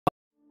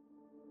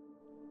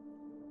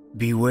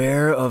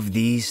Beware of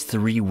these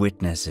three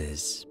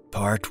witnesses,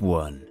 Part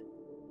 1.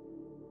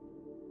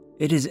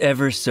 It is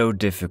ever so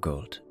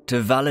difficult to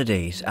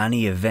validate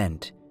any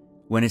event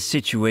when a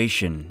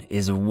situation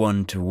is a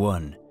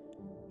one-to-one,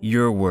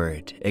 your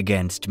word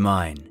against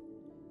mine.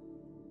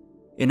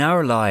 In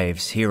our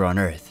lives here on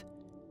earth,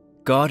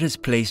 God has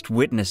placed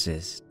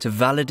witnesses to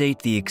validate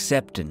the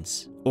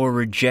acceptance or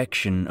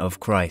rejection of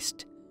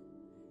Christ.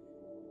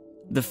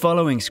 The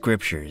following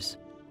scriptures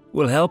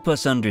will help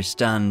us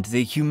understand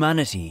the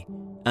humanity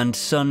and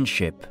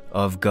sonship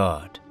of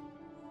God.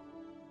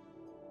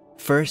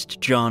 1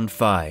 John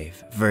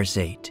 5, verse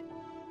 8.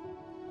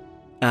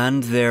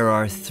 And there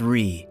are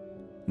three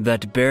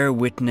that bear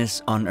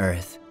witness on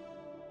earth,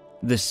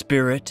 the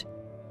Spirit,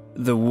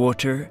 the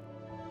water,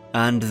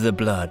 and the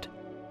blood,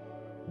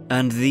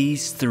 and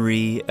these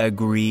three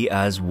agree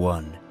as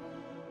one.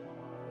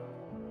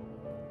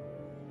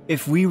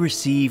 If we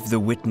receive the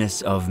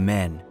witness of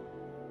men,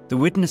 the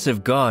witness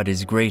of God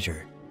is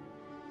greater.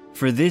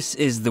 For this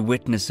is the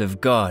witness of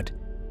God,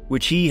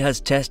 which he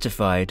has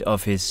testified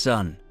of his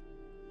Son.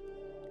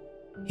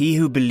 He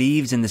who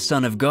believes in the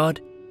Son of God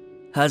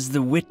has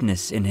the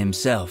witness in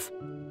himself.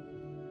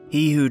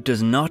 He who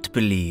does not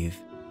believe,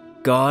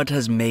 God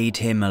has made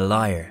him a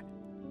liar,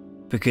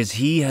 because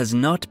he has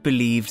not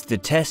believed the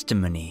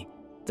testimony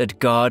that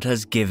God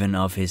has given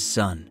of his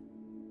Son.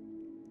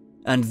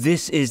 And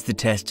this is the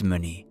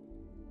testimony,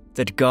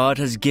 that God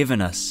has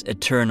given us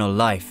eternal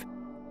life,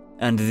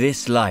 and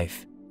this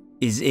life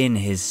is in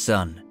his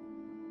Son.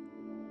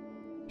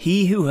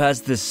 He who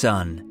has the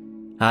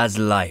Son has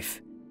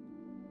life.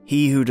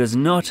 He who does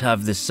not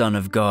have the Son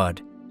of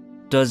God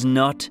does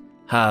not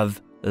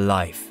have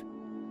life.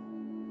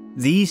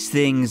 These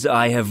things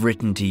I have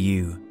written to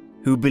you,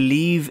 who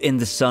believe in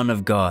the Son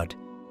of God,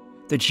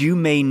 that you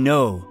may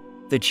know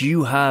that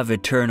you have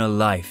eternal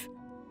life,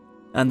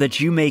 and that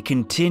you may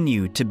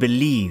continue to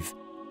believe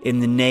in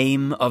the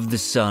name of the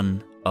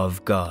Son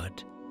of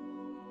God.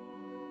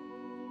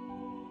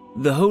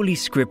 The Holy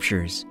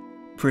Scriptures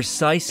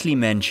precisely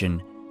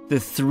mention the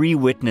three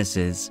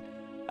witnesses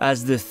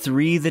as the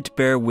three that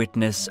bear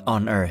witness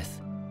on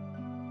earth: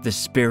 the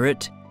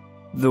Spirit,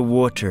 the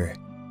water,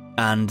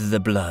 and the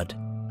blood.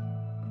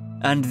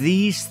 And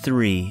these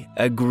three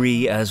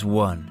agree as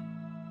one.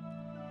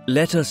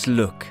 Let us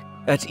look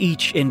at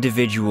each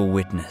individual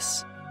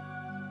witness.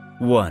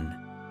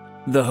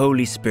 1. The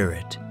Holy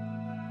Spirit.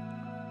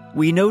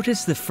 We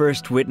notice the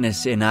first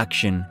witness in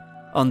action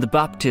on the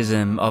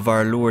baptism of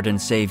our Lord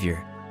and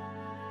Saviour.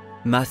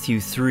 Matthew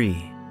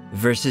 3,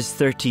 verses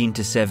 13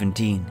 to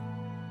 17.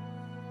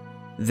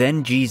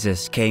 Then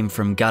Jesus came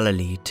from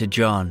Galilee to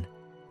John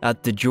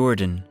at the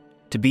Jordan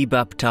to be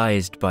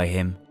baptized by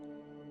him.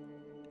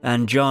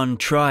 And John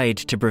tried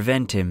to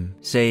prevent him,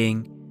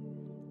 saying,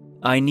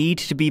 I need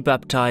to be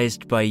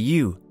baptized by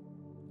you,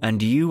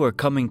 and you are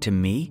coming to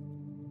me?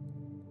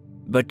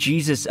 But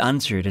Jesus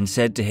answered and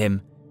said to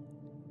him,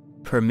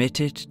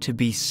 Permit it to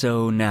be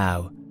so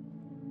now,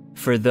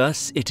 for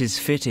thus it is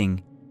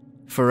fitting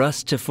for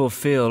us to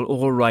fulfill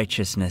all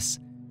righteousness.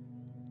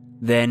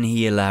 Then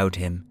he allowed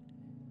him.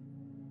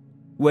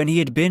 When he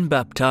had been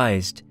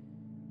baptized,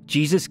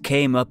 Jesus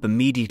came up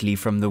immediately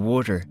from the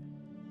water,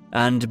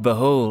 and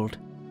behold,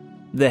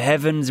 the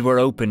heavens were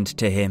opened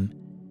to him,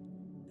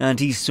 and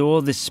he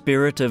saw the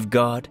Spirit of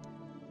God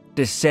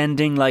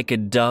descending like a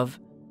dove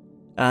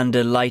and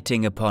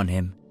alighting upon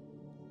him.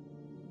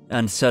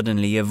 And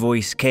suddenly a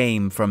voice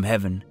came from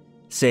heaven,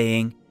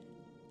 saying,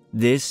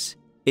 This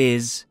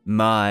is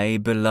my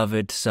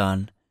beloved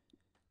Son,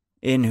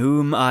 in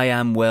whom I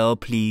am well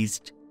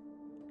pleased.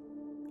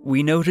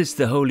 We notice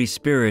the Holy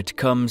Spirit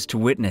comes to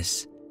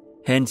witness,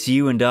 hence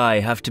you and I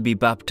have to be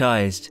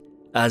baptized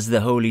as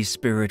the Holy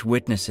Spirit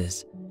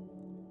witnesses.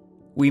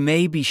 We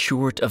may be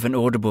short of an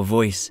audible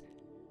voice,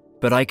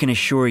 but I can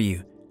assure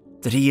you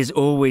that he is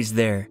always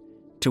there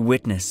to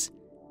witness,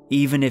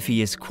 even if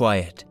he is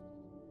quiet.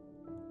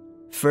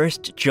 1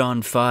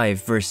 John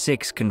 5 verse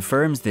 6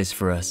 confirms this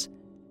for us.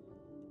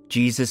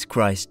 Jesus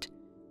Christ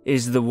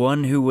is the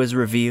one who was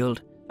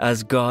revealed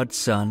as God's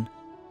Son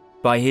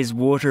by his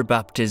water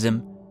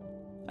baptism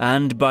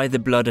and by the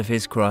blood of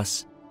his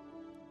cross,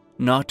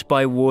 not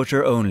by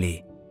water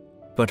only,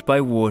 but by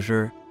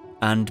water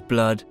and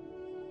blood.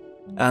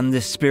 And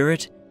the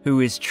Spirit,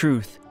 who is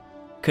truth,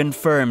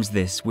 confirms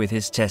this with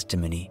his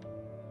testimony.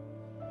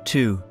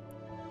 2.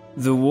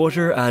 The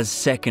water as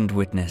second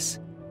witness.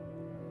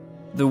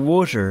 The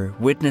water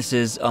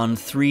witnesses on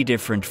three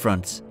different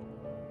fronts.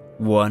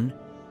 1.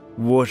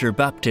 Water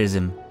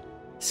baptism,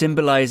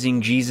 symbolizing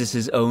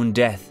Jesus' own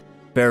death,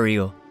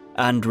 burial,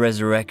 and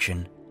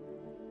resurrection.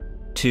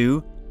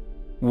 2.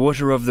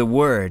 Water of the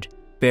Word,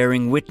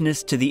 bearing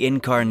witness to the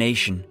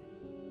Incarnation.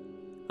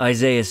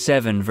 Isaiah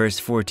 7 verse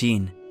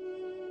 14.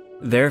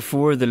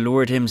 Therefore the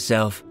Lord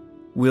himself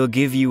will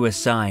give you a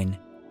sign.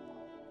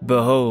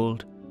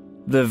 Behold,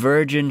 the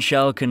virgin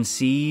shall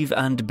conceive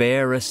and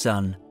bear a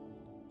son,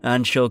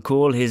 and shall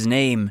call his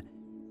name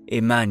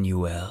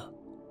Emmanuel.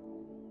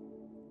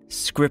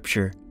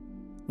 Scripture,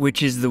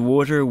 which is the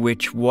water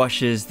which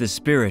washes the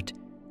Spirit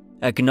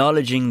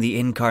acknowledging the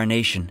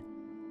Incarnation.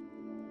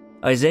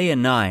 Isaiah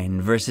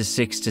 9, verses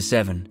 6 to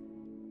 7.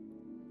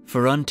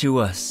 For unto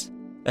us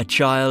a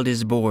child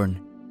is born,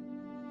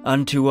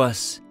 unto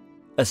us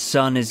a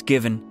son is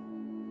given,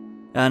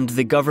 and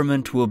the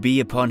government will be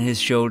upon his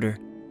shoulder,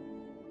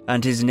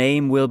 and his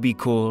name will be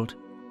called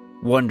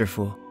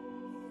Wonderful,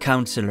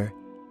 Counselor,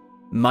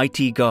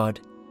 Mighty God,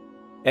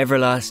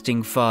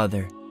 Everlasting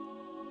Father,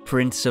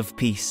 Prince of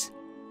Peace.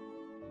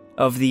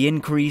 Of the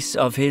increase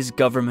of his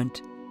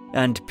government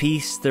and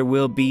peace there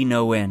will be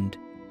no end,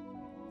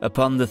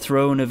 upon the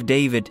throne of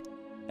David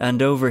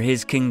and over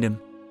his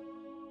kingdom,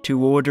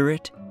 to order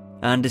it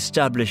and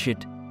establish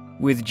it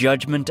with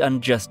judgment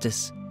and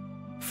justice,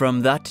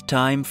 from that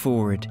time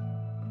forward,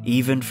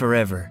 even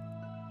forever.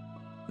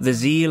 The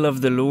zeal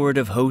of the Lord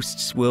of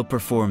hosts will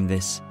perform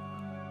this.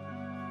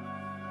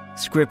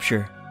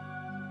 Scripture,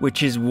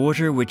 which is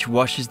water which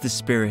washes the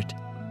Spirit,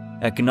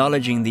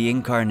 acknowledging the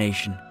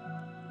Incarnation.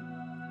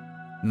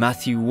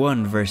 Matthew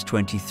 1, verse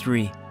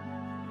 23.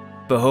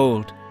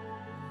 Behold,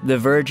 the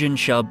virgin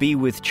shall be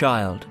with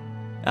child,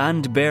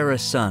 and bear a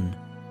son,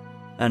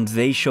 and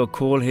they shall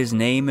call his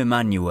name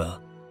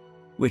Emmanuel,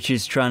 which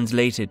is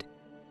translated,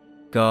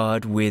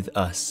 God with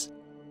us.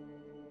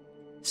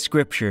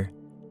 Scripture,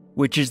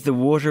 which is the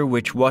water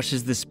which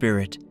washes the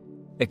Spirit,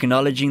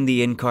 acknowledging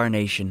the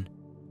Incarnation.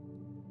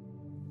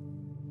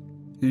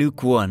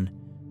 Luke 1,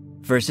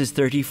 verses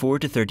 34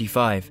 to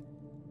 35.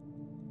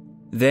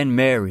 Then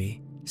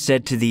Mary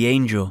said to the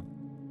angel,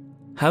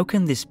 How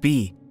can this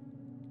be,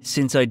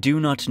 since I do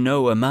not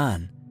know a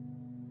man?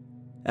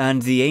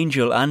 And the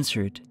angel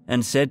answered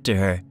and said to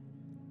her,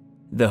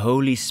 The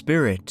Holy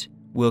Spirit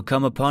will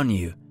come upon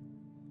you,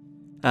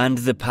 and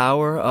the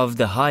power of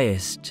the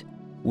Highest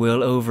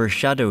will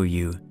overshadow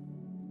you.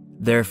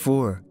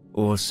 Therefore,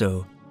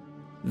 also,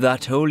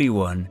 that Holy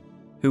One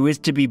who is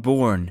to be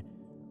born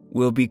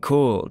will be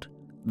called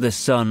the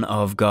Son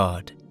of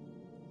God.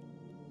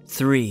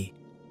 3.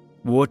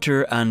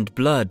 Water and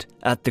blood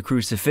at the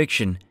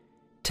crucifixion,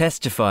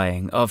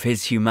 testifying of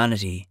his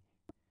humanity.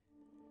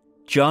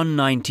 John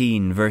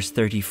 19, verse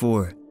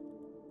 34.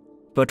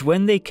 But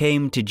when they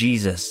came to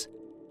Jesus,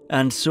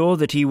 and saw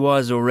that he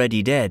was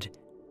already dead,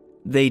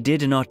 they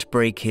did not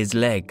break his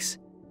legs.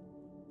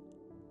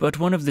 But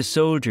one of the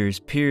soldiers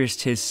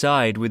pierced his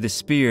side with a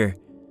spear,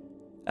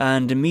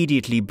 and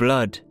immediately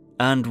blood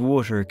and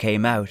water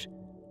came out.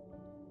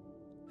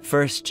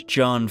 1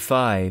 John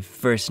 5,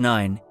 verse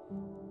 9.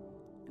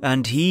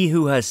 And he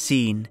who has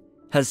seen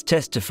has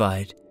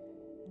testified,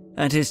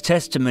 and his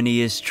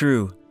testimony is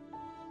true,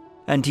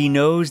 and he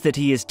knows that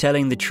he is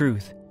telling the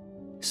truth,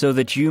 so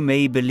that you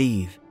may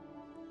believe.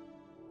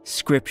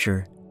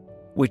 Scripture,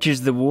 which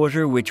is the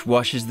water which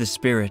washes the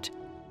Spirit,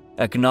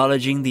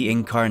 acknowledging the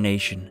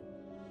Incarnation.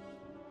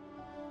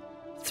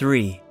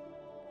 3.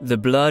 The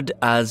blood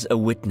as a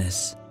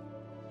witness.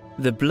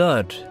 The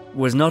blood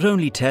was not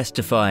only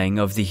testifying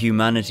of the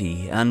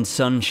humanity and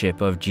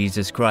sonship of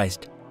Jesus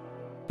Christ,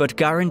 but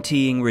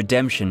guaranteeing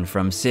redemption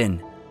from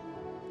sin.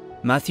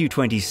 Matthew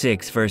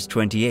 26, verse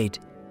 28.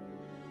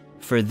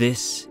 For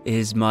this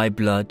is my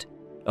blood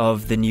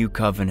of the new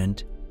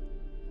covenant,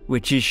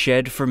 which is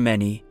shed for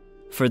many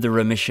for the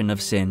remission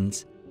of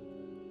sins.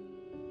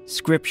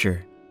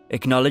 Scripture,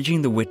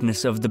 acknowledging the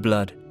witness of the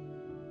blood.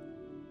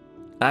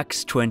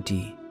 Acts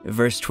 20,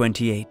 verse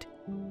 28.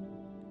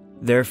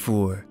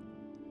 Therefore,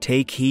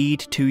 take heed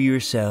to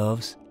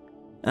yourselves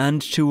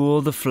and to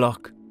all the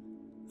flock,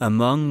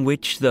 among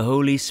which the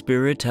Holy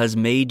Spirit has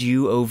made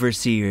you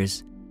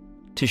overseers,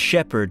 to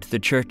shepherd the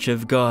church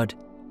of God,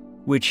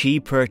 which he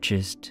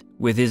purchased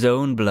with his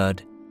own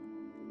blood.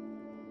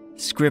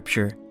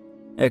 Scripture,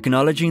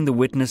 acknowledging the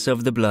witness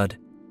of the blood.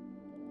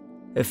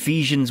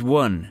 Ephesians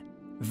 1,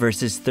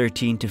 verses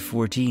 13 to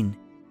 14.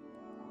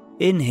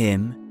 In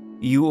him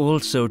you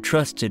also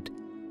trusted,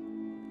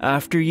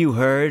 after you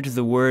heard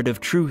the word of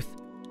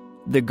truth,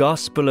 the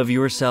gospel of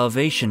your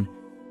salvation,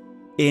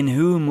 in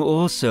whom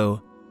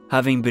also,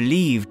 having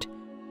believed,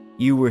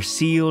 you were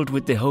sealed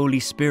with the Holy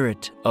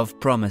Spirit of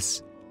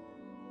promise,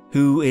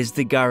 who is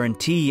the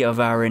guarantee of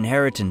our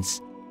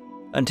inheritance,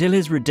 until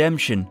his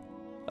redemption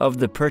of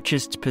the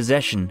purchased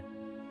possession,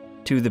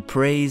 to the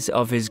praise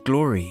of his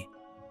glory.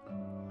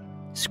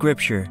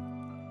 Scripture,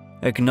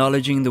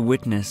 acknowledging the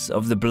witness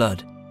of the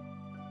blood.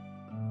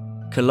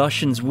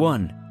 Colossians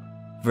 1,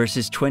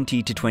 verses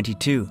 20 to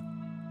 22.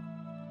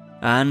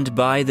 And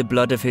by the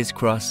blood of his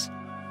cross,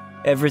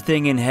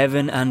 everything in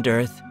heaven and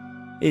earth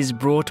is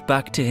brought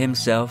back to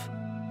himself,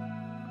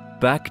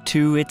 back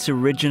to its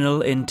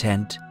original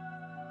intent,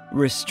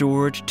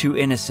 restored to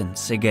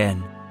innocence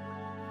again.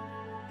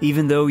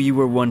 Even though you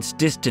were once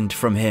distant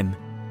from him,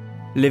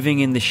 living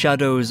in the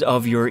shadows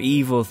of your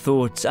evil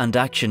thoughts and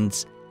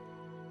actions,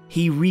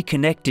 he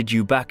reconnected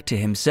you back to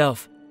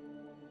himself.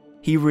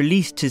 He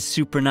released his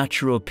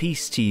supernatural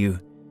peace to you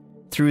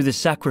through the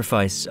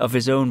sacrifice of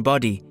his own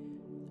body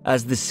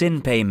as the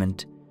sin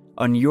payment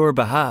on your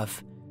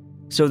behalf,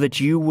 so that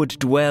you would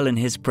dwell in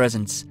his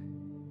presence.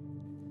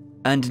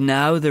 And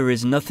now there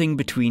is nothing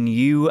between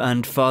you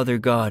and Father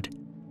God,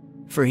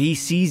 for he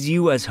sees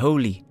you as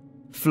holy,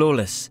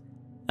 flawless,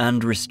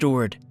 and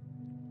restored.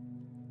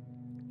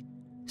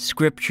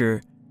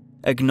 Scripture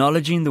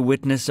acknowledging the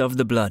witness of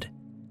the blood.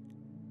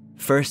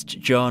 1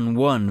 John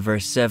 1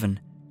 verse 7.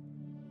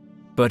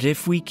 But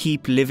if we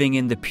keep living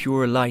in the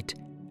pure light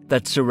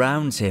that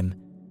surrounds him,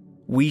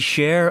 we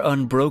share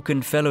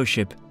unbroken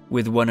fellowship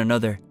with one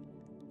another,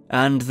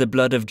 and the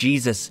blood of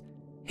Jesus,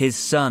 his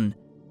Son,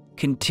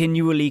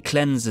 continually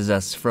cleanses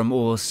us from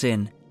all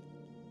sin.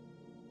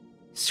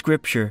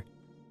 Scripture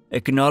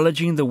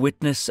acknowledging the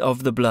witness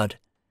of the blood.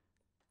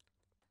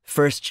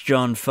 1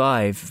 John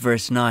 5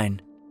 verse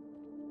 9.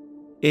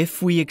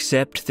 If we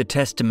accept the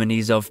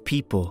testimonies of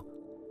people,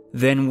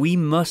 then we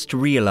must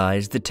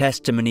realize the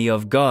testimony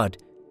of God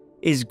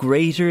is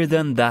greater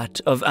than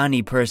that of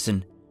any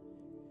person.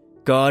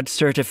 God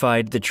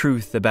certified the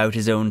truth about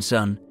his own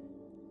Son.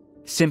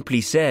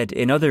 Simply said,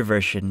 in other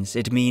versions,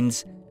 it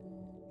means,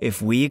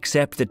 if we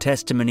accept the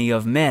testimony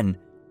of men,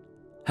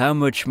 how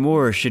much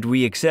more should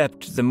we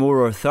accept the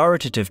more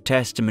authoritative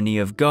testimony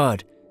of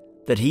God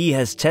that he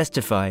has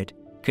testified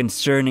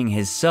concerning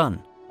his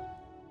Son?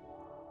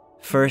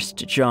 1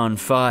 John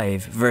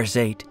 5 verse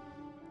 8.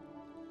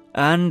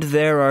 And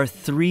there are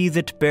three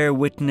that bear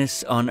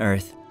witness on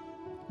earth,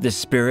 the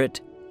Spirit,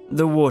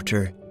 the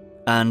water,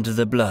 and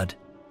the blood.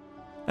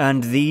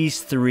 And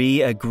these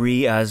three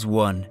agree as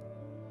one.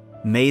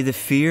 May the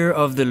fear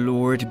of the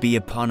Lord be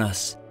upon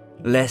us,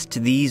 lest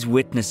these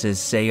witnesses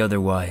say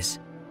otherwise.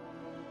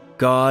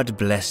 God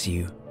bless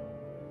you.